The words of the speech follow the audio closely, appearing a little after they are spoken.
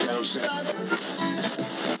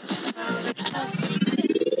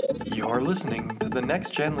You're listening to the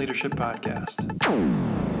Next Gen Leadership Podcast.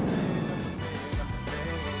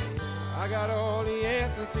 I got all the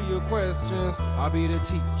answers to your questions. I'll be the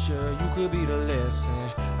teacher, you could be the lesson.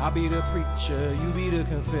 I'll be the preacher, you be the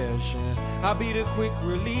confession. I'll be the quick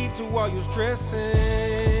relief to all your stressing.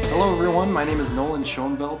 Hello everyone, my name is Nolan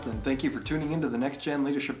Schoenvelt, and thank you for tuning into the Next Gen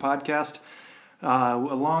Leadership Podcast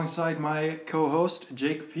alongside my co-host,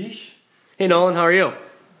 Jake Peesh. Hey Nolan, how are you?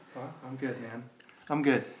 Well, I'm good, man. I'm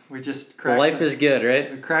good. We just Life is good,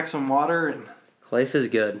 right? We cracked some water and Life is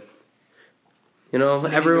good. You know,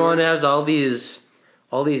 everyone has all these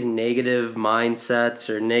negative mindsets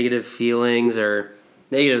or negative feelings or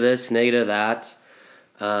negative this, negative that.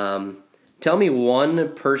 Tell me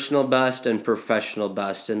one personal best and professional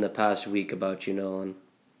best in the past week about you, Nolan.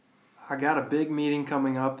 I got a big meeting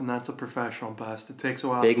coming up, and that's a professional best. It takes a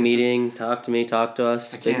while. Big meeting. Talk to me. Talk to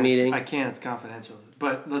us. Big meeting. I can't. It's confidential.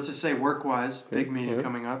 But let's just say work-wise, big meeting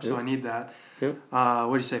coming up, so I need that. Yep.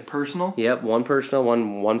 What do you say, personal? Yep, one personal,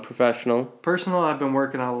 one professional. Personal, I've been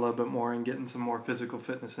working out a little bit more and getting some more physical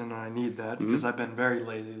fitness in, and I need that because I've been very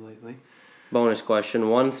lazy lately. Bonus question.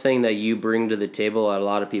 One thing that you bring to the table that a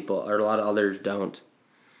lot of people or a lot of others don't.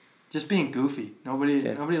 Just being goofy. Nobody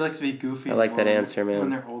likes to be goofy. I like that answer, man. When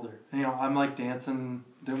they're older. You know, I'm like dancing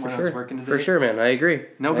when I was working today. For sure, man. I agree.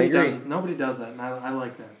 Nobody does that, and I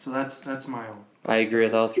like that. So that's my own. I agree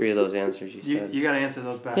with all three of those answers you said. You got to answer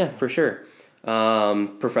those back. Yeah, for sure.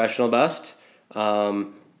 Professional best. I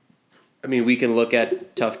mean, we can look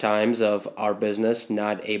at tough times of our business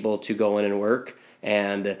not able to go in and work,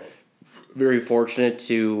 and very fortunate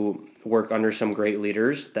to work under some great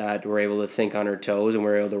leaders that were able to think on our toes, and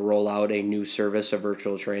we're able to roll out a new service of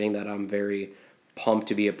virtual training that I'm very pumped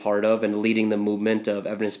to be a part of and leading the movement of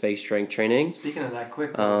evidence-based strength training. Speaking of that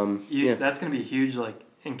quick, that's going to be huge, like,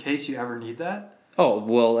 in case you ever need that. Oh,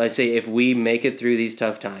 well, I say if we make it through these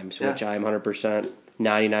tough times, which I'm 100%,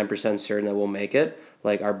 99% certain that we'll make it,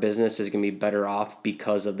 like our business is going to be better off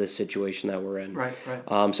because of this situation that we're in.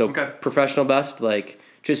 Right. Professional best, like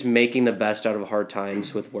just making the best out of hard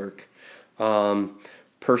times with work.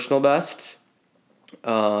 Personal best,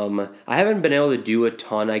 I haven't been able to do a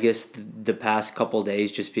ton, I guess, the past couple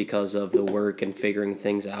days just because of the work and figuring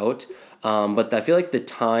things out. But I feel like the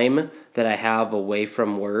time that I have away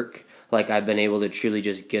from work, like I've been able to truly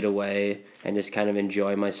just get away and just kind of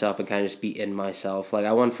enjoy myself and kind of just be in myself. Like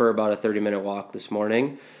I went for about a 30-minute walk this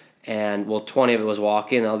morning, and 20 of it was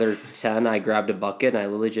walking. The other 10, I grabbed a bucket and I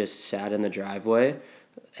literally just sat in the driveway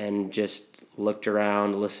and just looked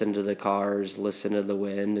around, listened to the cars, listened to the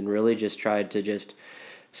wind, and really just tried to just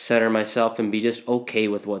center myself and be just okay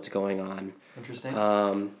with what's going on. Interesting.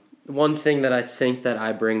 One thing that I think that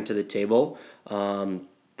I bring to the table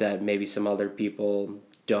that maybe some other people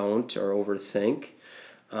don't or overthink,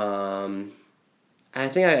 I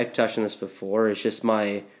think I've touched on this before, is just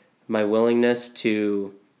my willingness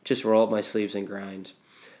to just roll up my sleeves and grind.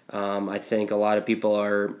 I think a lot of people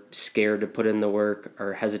are scared to put in the work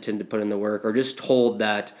or hesitant to put in the work or just told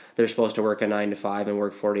that they're supposed to work a 9 to 5 and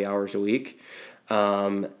work 40 hours a week.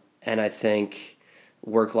 And I think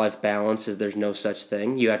work-life balance is there's no such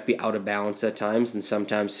thing. You have to be out of balance at times and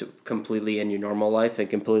sometimes completely in your normal life and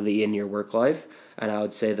completely in your work life. And I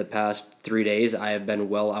would say the past 3 days I have been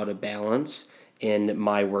well out of balance in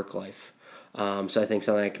my work life. So I think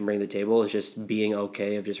something I can bring to the table is just being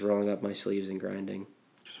okay of just rolling up my sleeves and grinding.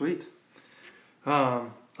 Sweet. I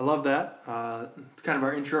love that. It's kind of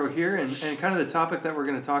our intro here, and kind of the topic that we're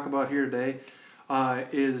going to talk about here today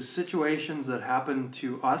is situations that happen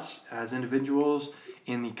to us as individuals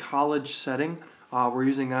in the college setting. We're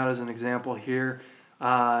using that as an example here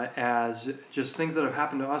as just things that have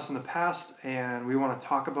happened to us in the past, and we want to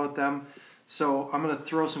talk about them. So I'm going to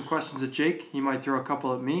throw some questions at Jake. He might throw a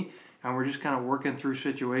couple at me. And we're just kind of working through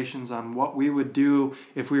situations on what we would do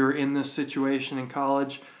if we were in this situation in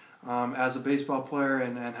college as a baseball player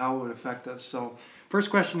and how it would affect us. So first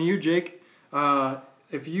question to you, Jake.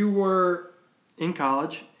 If you were in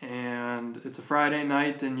college and it's a Friday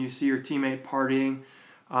night and you see your teammate partying,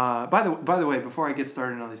 by the way, before I get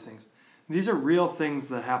started on these things, these are real things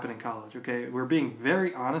that happen in college, okay? We're being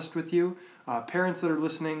very honest with you. Parents that are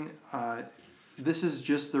listening, this is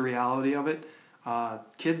just the reality of it.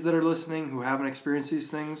 Kids that are listening who haven't experienced these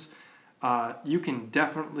things, you can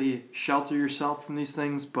definitely shelter yourself from these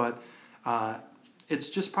things, but it's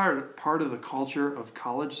just part of the culture of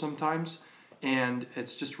college sometimes, and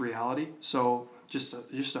it's just reality. So just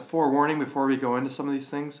a forewarning before we go into some of these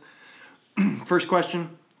things. First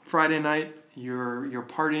question: Friday night, you're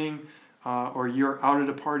partying. or you're out at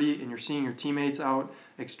a party and you're seeing your teammates out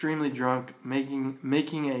extremely drunk,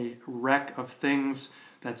 making a wreck of things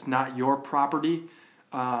that's not your property.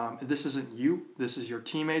 This isn't you. This is your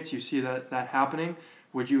teammates. You see that happening.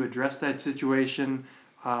 Would you address that situation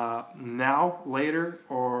now, later,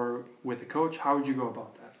 or with a coach? How would you go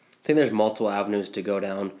about that? I think there's multiple avenues to go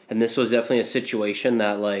down, and this was definitely a situation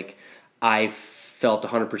that like I felt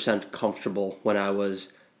 100% comfortable when I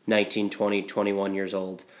was 19, 20, 21 years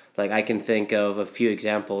old. Like I can think of a few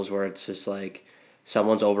examples where it's just like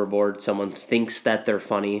someone's overboard, someone thinks that they're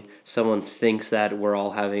funny, someone thinks that we're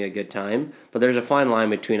all having a good time, but there's a fine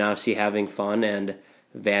line between obviously having fun and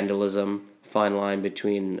vandalism, fine line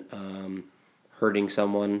between hurting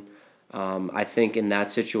someone. I think in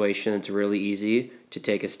that situation, it's really easy to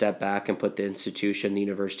take a step back and put the institution, the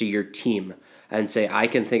university, your team, and say, I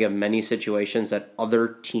can think of many situations that other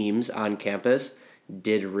teams on campus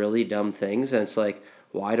did really dumb things. And it's like,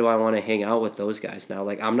 why do I want to hang out with those guys now?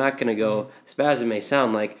 Like, I'm not going to go, as bad as it may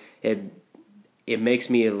sound, like it makes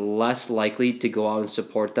me less likely to go out and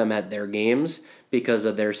support them at their games because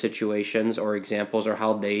of their situations or examples or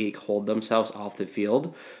how they hold themselves off the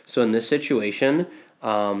field. So in this situation,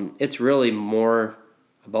 it's really more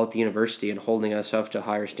about the university and holding us up to a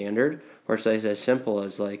higher standard, where it's like as simple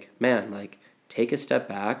as like, man, like take a step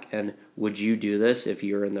back and would you do this if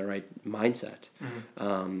you're in the right mindset?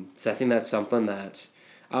 So I think that's something that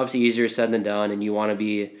obviously easier said than done, and you want to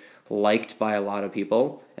be liked by a lot of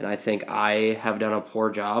people. And I think I have done a poor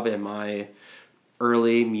job in my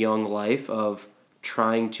early young life of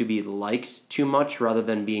trying to be liked too much rather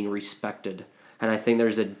than being respected. And I think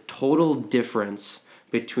there's a total difference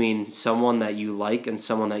between someone that you like and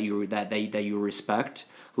someone that you respect.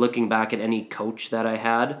 Looking back at any coach that I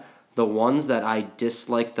had, the ones that I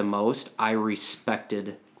disliked the most, I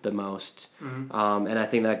respected the most. And I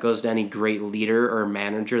think that goes to any great leader or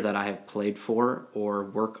manager that I have played for or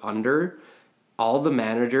work under. All the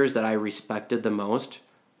managers that I respected the most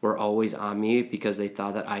were always on me because they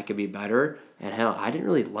thought that I could be better. And hell, I didn't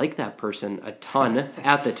really like that person a ton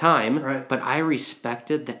at the time, Right. but I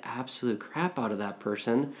respected the absolute crap out of that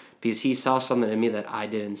person because he saw something in me that I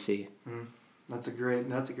didn't see. That's a great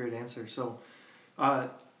answer. So, I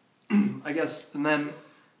guess, and then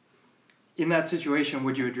in that situation,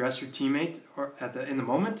 would you address your teammate or in the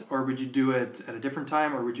moment, or would you do it at a different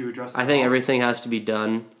time, or would you address it I think everything has to be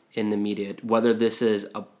done in the immediate, whether this is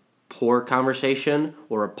a poor conversation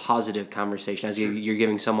or a positive conversation. As you're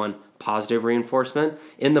giving someone positive reinforcement,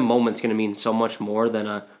 in the moment's going to mean so much more than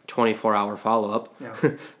a 24-hour follow-up.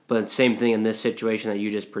 Yeah. But same thing in this situation that you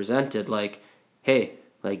just presented, like, hey,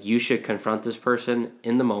 like you should confront this person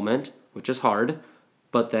in the moment, which is hard.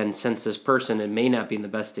 But then since this person, it may not be in the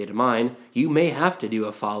best state of mind, you may have to do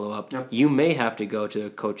a follow-up. Yep. You may have to go to the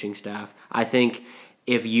coaching staff. I think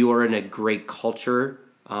if you are in a great culture,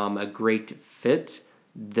 a great fit,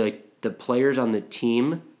 the players on the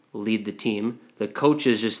team lead the team. The coach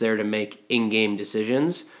is just there to make in-game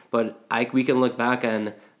decisions. But we can look back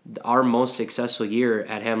on our most successful year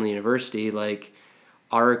at Hamline University. Like,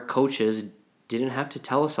 our coaches didn't have to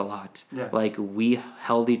tell us a lot. Yeah. Like, we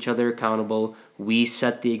held each other accountable. We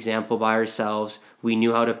set the example by ourselves. We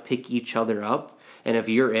knew how to pick each other up. And if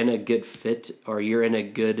you're in a good fit or you're in a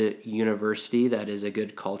good university that is a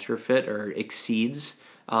good culture fit or exceeds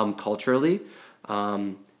culturally,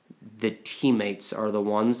 the teammates are the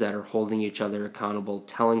ones that are holding each other accountable,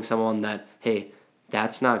 telling someone that, hey,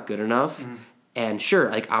 that's not good enough. And sure,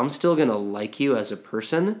 like, I'm still going to like you as a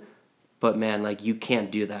person, but man, like, you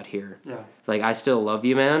can't do that here. Yeah. Like, I still love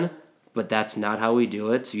you, man, but that's not how we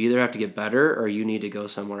do it. So you either have to get better or you need to go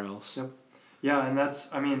somewhere else. Yep. Yeah,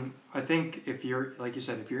 and I think if you're, like you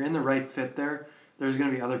said, if you're in the right fit there's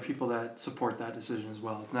going to be other people that support that decision as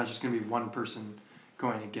well. It's not just going to be one person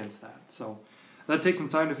going against that. So that takes some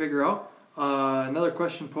time to figure out. Another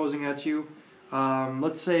question posing at you.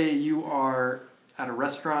 Let's say you are at a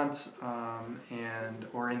restaurant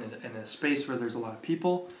or in a space where there's a lot of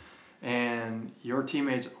people, and your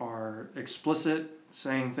teammates are explicit,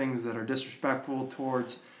 saying things that are disrespectful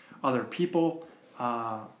towards other people,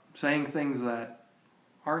 saying things that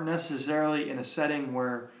aren't necessarily in a setting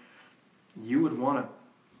where you would want to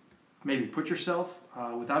maybe put yourself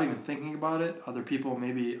without even thinking about it. Other people,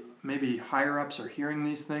 maybe higher ups, are hearing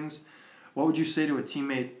these things. What would you say to a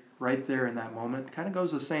teammate right there in that moment? Kind of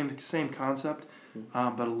goes the same concept,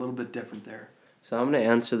 but a little bit different there. So I'm going to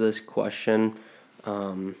answer this question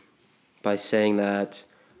by saying that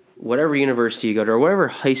whatever university you go to or whatever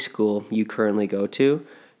high school you currently go to,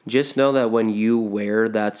 just know that when you wear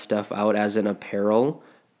that stuff out as an apparel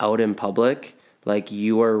out in public, like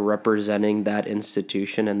you are representing that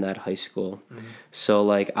institution and that high school. So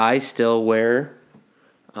like I still wear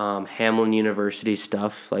Hamline University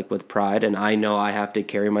stuff like with pride, and I know I have to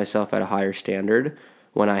carry myself at a higher standard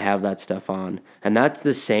when I have that stuff on. And that's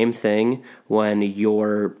the same thing when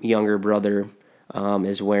your younger brother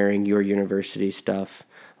is wearing your university stuff.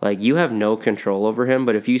 Like you have no control over him,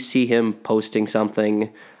 but if you see him posting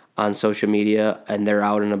something on social media and they're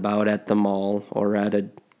out and about at the mall or at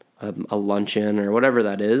a luncheon or whatever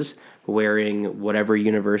that is, wearing whatever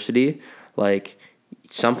university, like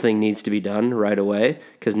something needs to be done right away,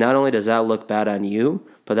 because not only does that look bad on you,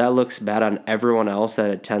 but that looks bad on everyone else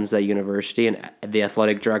that attends that university and the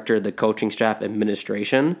athletic director, the coaching staff,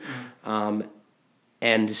 administration.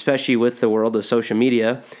 And especially with the world of social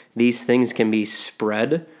media, these things can be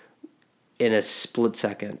spread in a split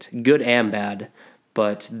second, good and bad.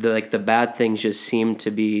 But the bad things just seem to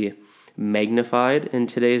be magnified in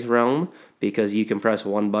today's realm, because you can press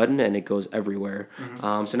one button and it goes everywhere.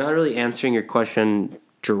 So not really answering your question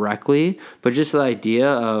directly, but just the idea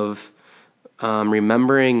of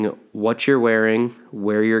remembering what you're wearing,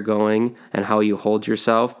 where you're going, and how you hold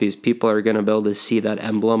yourself, because people are going to be able to see that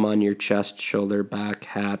emblem on your chest, shoulder, back,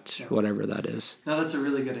 hat, whatever that is. No, that's a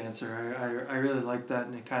really good answer. I really like that,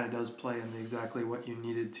 and it kind of does play into exactly what you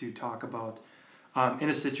needed to talk about in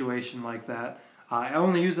a situation like that. I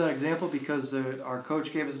only use that example because our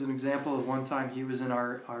coach gave us an example of one time he was in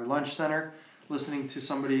our lunch center listening to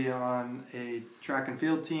somebody on a track and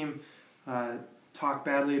field team talk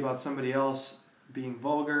badly about somebody else being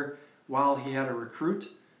vulgar while he had a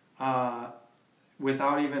recruit.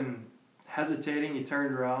 Without even hesitating, he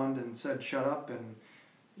turned around and said, "Shut up," and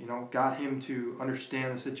got him to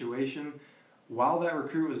understand the situation. While that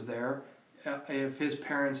recruit was there, if his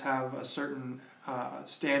parents have a certain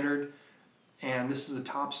standard, and this is a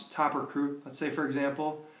top recruit, let's say for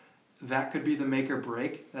example, that could be the make or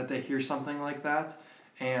break, that they hear something like that,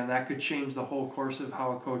 and that could change the whole course of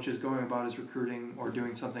how a coach is going about his recruiting or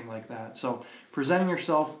doing something like that. So presenting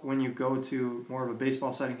yourself when you go to more of a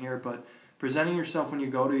baseball setting here, but presenting yourself when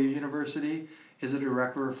you go to a university is a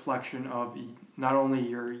direct reflection of not only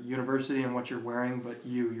your university and what you're wearing, but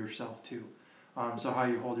you yourself too. So how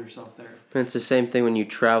you hold yourself there. And it's the same thing when you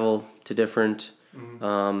travel to different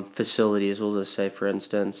facilities, we'll just say, for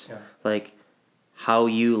instance. Like how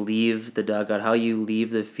you leave the dugout, how you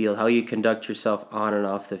leave the field, how you conduct yourself on and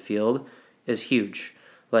off the field is huge.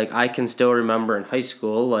 Like I can still remember in high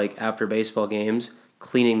school, like after baseball games,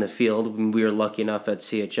 cleaning the field. We were lucky enough at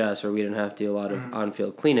CHS where we didn't have to do a lot of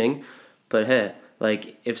on-field cleaning. But hey,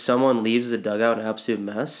 like if someone leaves the dugout an absolute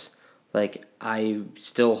mess, like I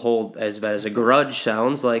still hold, as bad as a grudge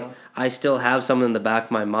sounds, like I still have something in the back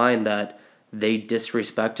of my mind that they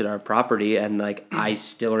disrespected our property, and like I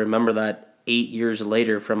still remember that 8 years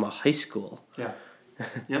later from a high school. Yeah.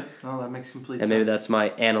 Yep. No, that makes complete sense. And maybe that's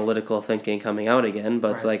my analytical thinking coming out again,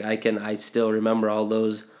 but it's like I still remember all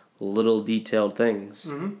those little detailed things.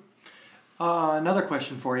 Another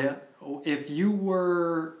question for you. If you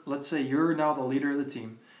were, let's say you're now the leader of the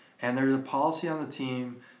team, and there's a policy on the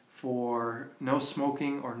team for no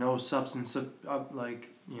smoking or no substance like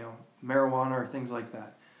marijuana or things like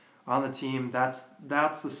that on the team, that's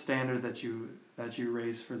the standard that you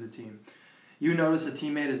raise for the team. You notice a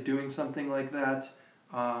teammate is doing something like that,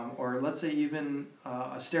 or let's say even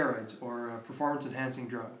a steroids or a performance enhancing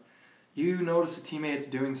drug. You notice a teammate's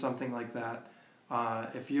doing something like that.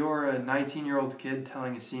 If you're a 19-year-old kid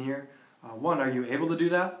telling a senior, one, are you able to do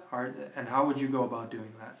that? And how would you go about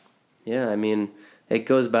doing that? Yeah, I mean, it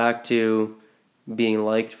goes back to being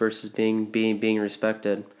liked versus being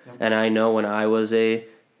respected. Yep. And I know when I was a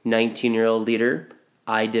 19-year-old leader,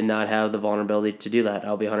 I did not have the vulnerability to do that.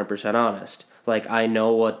 I'll be 100% honest. Like, I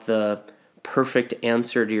know what the perfect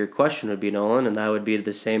answer to your question would be, Nolan, and that would be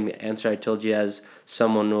the same answer I told you as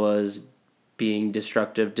someone was being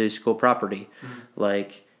destructive to school property.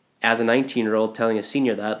 Like, as a 19-year-old telling a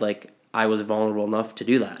senior that, like, I was vulnerable enough to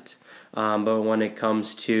do that. But when it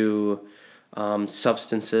comes to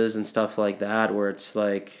substances and stuff like that, where it's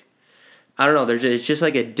like, I don't know, it's just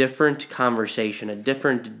like a different conversation, a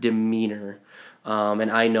different demeanor.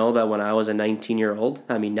 And I know that when I was a 19-year-old,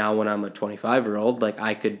 I mean, now when I'm a 25-year-old, like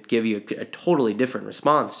I could give you a totally different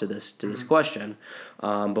response to this question.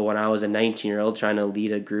 But when I was a 19-year-old trying to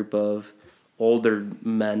lead a group of older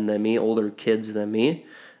men than me, older kids than me,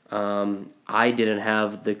 I didn't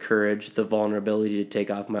have the courage, the vulnerability to take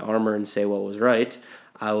off my armor and say what was right.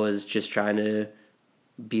 I was just trying to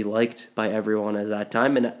be liked by everyone at that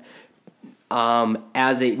time. And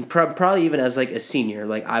as a probably even as like a senior,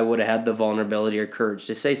 like I would have had the vulnerability or courage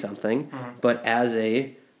to say something. But as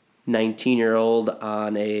a 19-year-old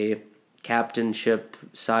on a captainship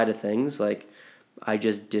side of things, like, I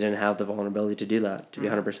just didn't have the vulnerability to do that, to be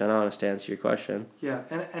 100% honest, to answer your question. Yeah,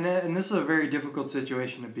 and this is a very difficult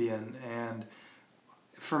situation to be in. And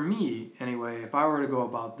for me, anyway, if I were to go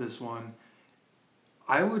about this one,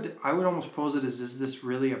 I would almost pose it as, is this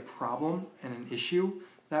really a problem and an issue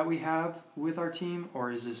that we have with our team,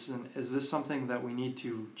 or is this something that we need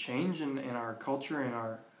to change in our culture, in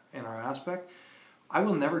our aspect? I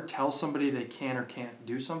will never tell somebody they can or can't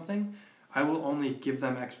do something. I will only give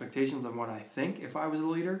them expectations on what I think if I was a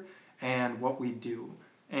leader and what we do.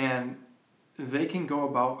 And they can go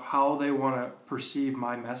about how they want to perceive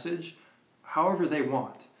my message however they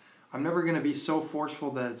want. I'm never going to be so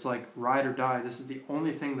forceful that it's like ride or die. This is the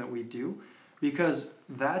only thing that we do, because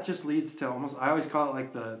that just leads to almost, I always call it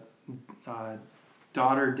like the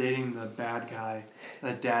daughter dating the bad guy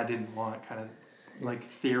that dad didn't want kind of like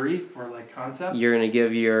theory or like concept. You're going to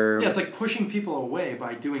give your... Yeah, it's like pushing people away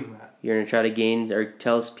by doing that. You're going to try to gain or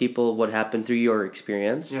tell people what happened through your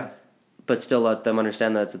experience. Yeah. But still let them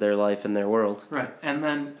understand that's their life and their world. Right. And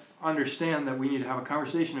then understand that we need to have a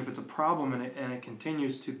conversation if it's a problem and it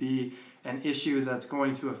continues to be an issue that's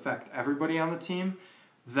going to affect everybody on the team,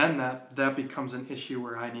 then that becomes an issue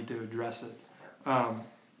where I need to address it.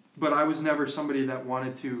 But I was never somebody that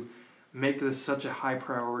wanted to make this such a high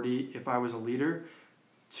priority if I was a leader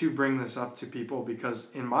to bring this up to people, because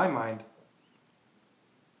in my mind,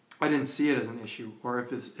 I didn't see it as an issue, or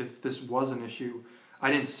if this was an issue,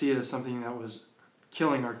 I didn't see it as something that was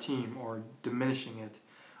killing our team or diminishing it,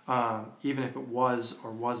 even if it was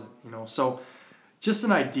or wasn't, So just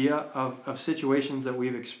an idea of situations that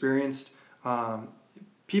we've experienced.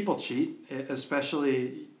 People cheat,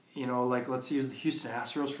 especially, like let's use the Houston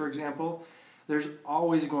Astros, for example. There's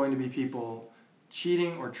always going to be people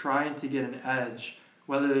cheating or trying to get an edge,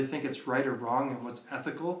 whether they think it's right or wrong and what's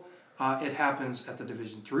ethical. It happens at the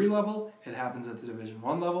Division III level. It happens at the Division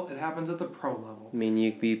I level. It happens at the pro level. I mean,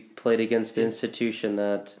 you could be played against an institution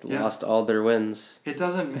that lost all their wins. It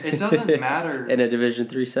doesn't matter. In a Division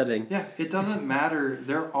III setting. Yeah, it doesn't matter.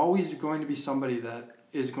 There's always going to be somebody that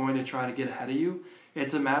is going to try to get ahead of you.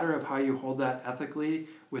 It's a matter of how you hold that ethically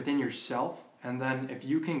within yourself. And then if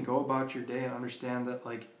you can go about your day and understand that,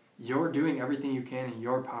 like, you're doing everything you can in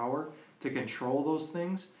your power to control those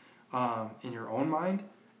things in your own mind,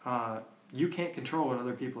 you can't control what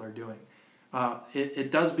other people are doing.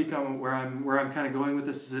 It does become, where I'm kind of going with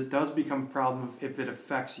this, is it does become a problem if it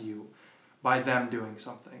affects you by them doing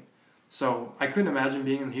something. So I couldn't imagine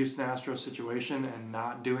being in the Houston Astros situation and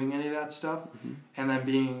not doing any of that stuff, and then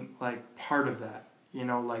being like part of that.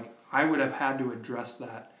 Like I would have had to address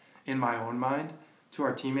that in my own mind to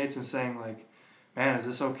our teammates and saying like, man, is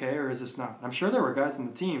this okay or is this not? I'm sure there were guys on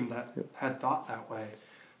the team that had thought that way.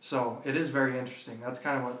 So it is very interesting. That's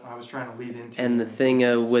kind of what I was trying to lead into. And the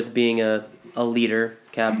thing with being a leader,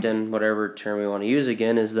 captain, whatever term we want to use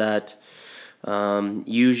again, is that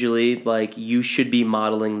usually like you should be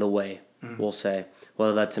modeling the way, we'll say.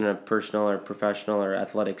 Whether that's in a personal or professional or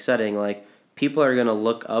athletic setting, like people are going to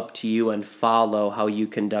look up to you and follow how you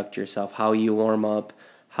conduct yourself, how you warm up,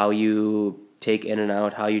 how you take in and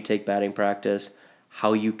out, how you take batting practice,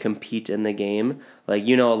 how you compete in the game. Like,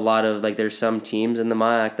 a lot of, like, there's some teams in the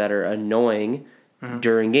MIAC that are annoying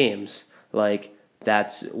during games. Like,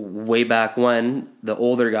 that's way back when the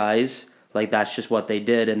older guys, like, that's just what they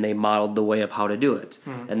did, and they modeled the way of how to do it.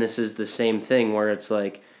 And this is the same thing where it's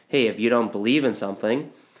like, hey, if you don't believe in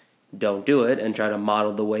something, don't do it, and try to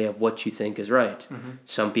model the way of what you think is right.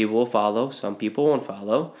 Some people will follow, some people won't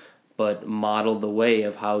follow, but model the way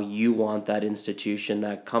of how you want that institution,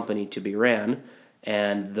 that company to be ran.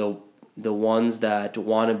 And the ones that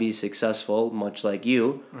want to be successful, much like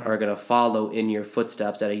you, are going to follow in your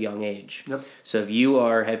footsteps at a young age. Yep. So if you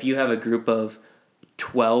have a group of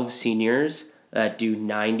 12 seniors that do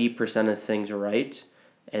 90% of things right,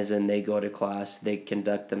 as in they go to class, they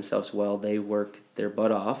conduct themselves well, they work their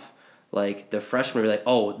butt off, like the freshmen are like,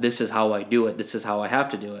 oh, this is how I do it, this is how I have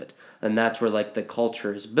to do it. And that's where like the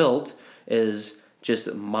culture is built, is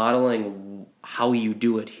just modeling how you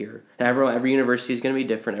do it here. Every university is going to be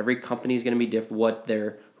different. Every company is going to be different, what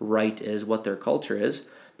their right is, what their culture is.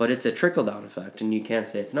 But it's a trickle-down effect, and you can't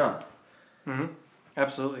say it's not.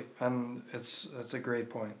 Absolutely. And it's a great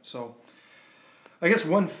point. So I guess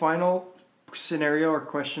one final scenario or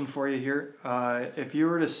question for you here. If you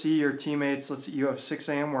were to see your teammates, let's say you have 6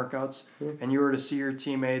 a.m. workouts, and you were to see your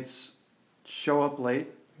teammates show up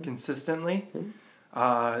late consistently,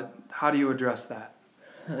 how do you address that?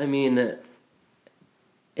 I mean,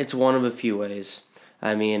 it's one of a few ways.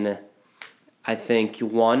 I mean, I think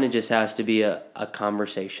one, it just has to be a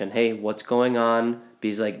conversation. Hey, what's going on?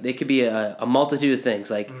 Because like they could be a multitude of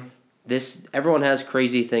things. Like everyone has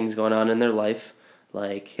crazy things going on in their life.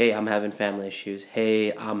 Like, hey, I'm having family issues.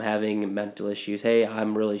 Hey, I'm having mental issues. Hey,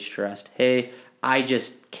 I'm really stressed. Hey, I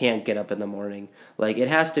just can't get up in the morning. Like, it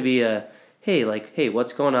has to be hey,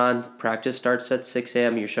 what's going on? Practice starts at 6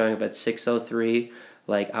 a.m. You're showing up at 6:03.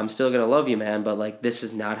 Like, I'm still going to love you, man, but, like, this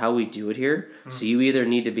is not how we do it here. Mm-hmm. So you either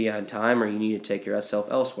need to be on time or you need to take yourself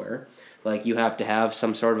elsewhere. Like, you have to have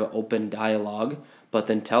some sort of open dialogue, but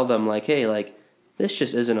then tell them, like, hey, like, this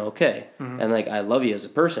just isn't okay. Mm-hmm. And, like, I love you as a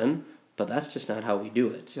person, but that's just not how we do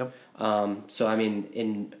it. Yep. So, I mean,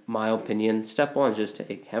 in my opinion, step one is just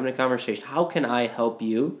having a conversation. How can I help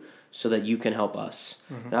you so that you can help us?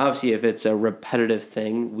 Mm-hmm. And obviously, if it's a repetitive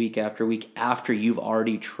thing week after week, after you've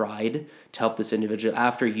already tried to help this individual,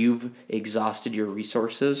 after you've exhausted your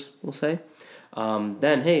resources, we'll say,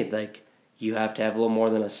 then, hey, like, you have to have a little more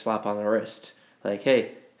than a slap on the wrist. Like,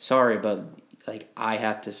 hey, sorry, but, like, I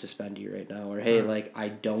have to suspend you right now. Or, hey, mm-hmm. like, I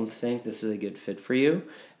don't think this is a good fit for you,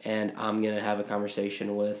 and I'm going to have a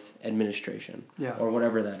conversation with administration. Yeah. Or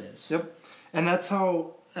whatever that is. Yep. And that's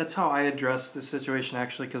how I addressed the situation,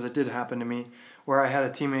 actually, because it did happen to me, where I had a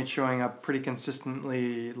teammate showing up pretty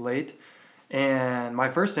consistently late, and my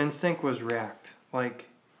first instinct was react. Like,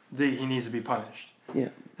 he needs to be punished. Yeah.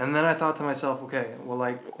 And then I thought to myself, okay, well,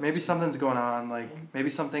 like, maybe something's going on. Like, maybe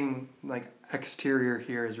something, like, exterior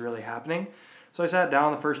here is really happening. So I sat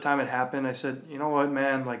down the first time it happened. I said, you know what,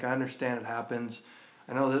 man, like, I understand it happens.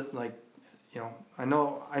 I know that, like, you know,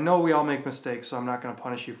 I know we all make mistakes, so I'm not going to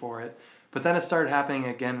punish you for it. But then it started happening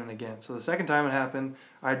again and again. So the second time it happened,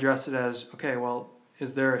 I addressed it as, okay, well,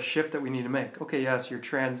 is there a shift that we need to make? Okay, yes, you're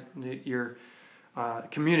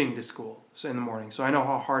commuting to school in the morning, so I know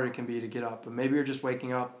how hard it can be to get up, but maybe you're just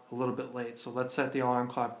waking up a little bit late, so let's set the alarm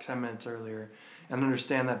clock 10 minutes earlier and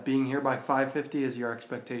understand that being here by 5:50 is your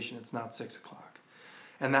expectation. It's not 6 o'clock.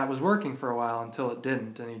 And that was working for a while until it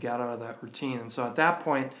didn't, and he got out of that routine. And so at that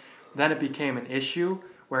point, then it became an issue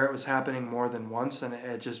where it was happening more than once, and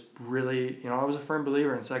it just really, you know, I was a firm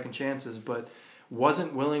believer in second chances, but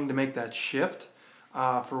wasn't willing to make that shift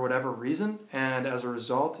for whatever reason, and as a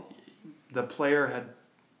result, the player had,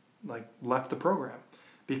 like, left the program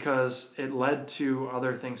because it led to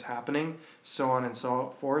other things happening, so on and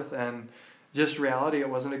so forth, and just reality, it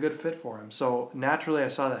wasn't a good fit for him. So naturally I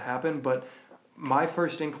saw that happen, but my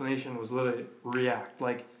first inclination was literally react.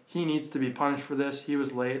 Like, he needs to be punished for this. He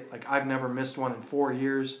was late. Like, I've never missed one in 4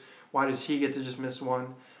 years. Why does he get to just miss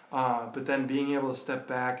one? But then being able to step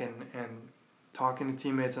back and talking to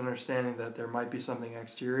teammates, understanding that there might be something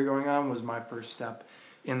exterior going on was my first step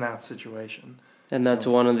in that situation. And that's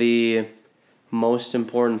one of the most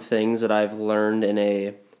important things that I've learned in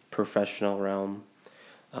a professional realm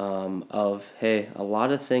of, hey, a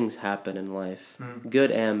lot of things happen in life,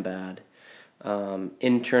 good and bad,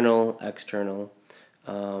 internal, external.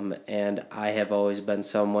 And I have always been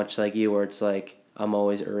so much like you, where it's like, I'm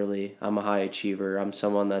always early. I'm a high achiever. I'm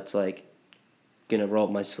someone that's, like, going to roll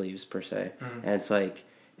up my sleeves, per se. And it's like,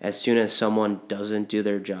 as soon as someone doesn't do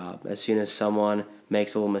their job, as soon as someone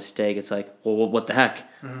makes a little mistake, it's like, well, what the heck?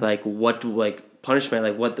 Like, punishment?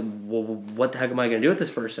 Like, what the heck am I going to do with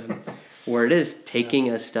this person? Where it is taking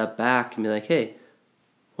a step back and be like, hey,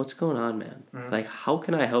 what's going on, man? Like, how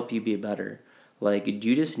can I help you be better? Like, do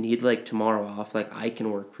you just need, like, tomorrow off? Like, I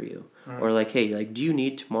can work for you. Or, like, hey, like, do you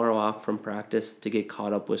need tomorrow off from practice to get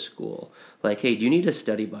caught up with school? Like, hey, do you need a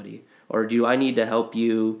study buddy? Or do I need to help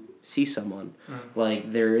you see someone?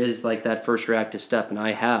 Like, there is, like, that first reactive step, and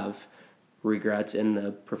I have regrets in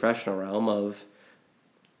the professional realm of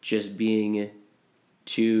just being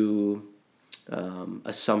too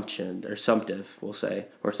assumptive, we'll say.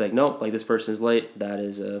 Where it's like, nope, like, this person's late, that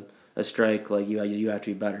is a strike, like, you have to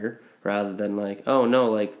be better. Rather than, like, oh, no,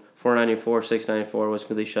 like, 494, 694 was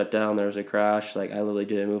completely shut down. There was a crash. Like, I literally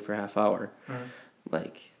didn't move for a half hour.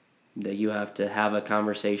 Like, that you have to have a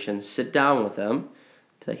conversation, sit down with them,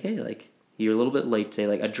 be like, hey, like, you're a little bit late today.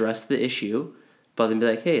 Like, address the issue, but then be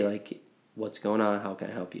like, hey, like, what's going on? How can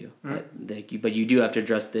I help you? But you do have to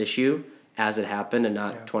address the issue as it happened and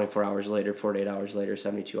not 24 hours later, 48 hours later,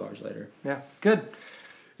 72 hours later. Yeah, good.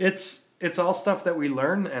 It's all stuff that we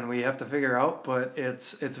learn and we have to figure out, but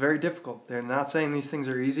it's very difficult. They're not saying these things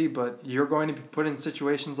are easy, but you're going to be put in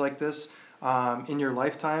situations like this in your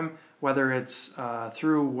lifetime, whether it's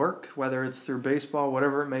through work, whether it's through baseball,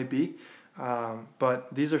 whatever it may be. But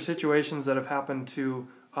these are situations that have happened to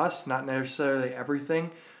us, not necessarily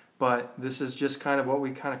everything, but this is just kind of what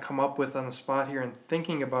we kind of come up with on the spot here and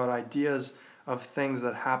thinking about ideas of things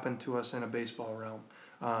that happen to us in a baseball realm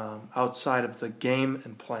outside of the game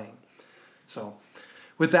and playing. So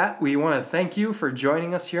with that, we want to thank you for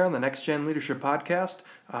joining us here on the Next Gen Leadership Podcast.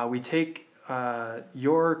 We take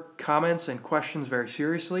your comments and questions very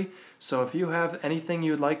seriously. So if you have anything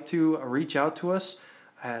you'd like to reach out to us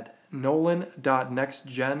at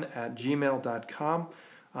nolan.nextgen@gmail.com.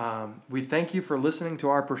 We thank you for listening to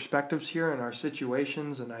our perspectives here and our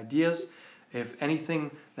situations and ideas. If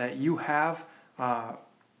anything that you have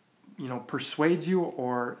persuades you,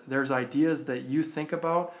 or there's ideas that you think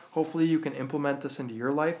about, hopefully you can implement this into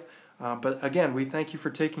your life. But again, we thank you for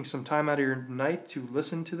taking some time out of your night to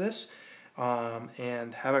listen to this,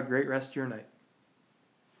 and have a great rest of your night.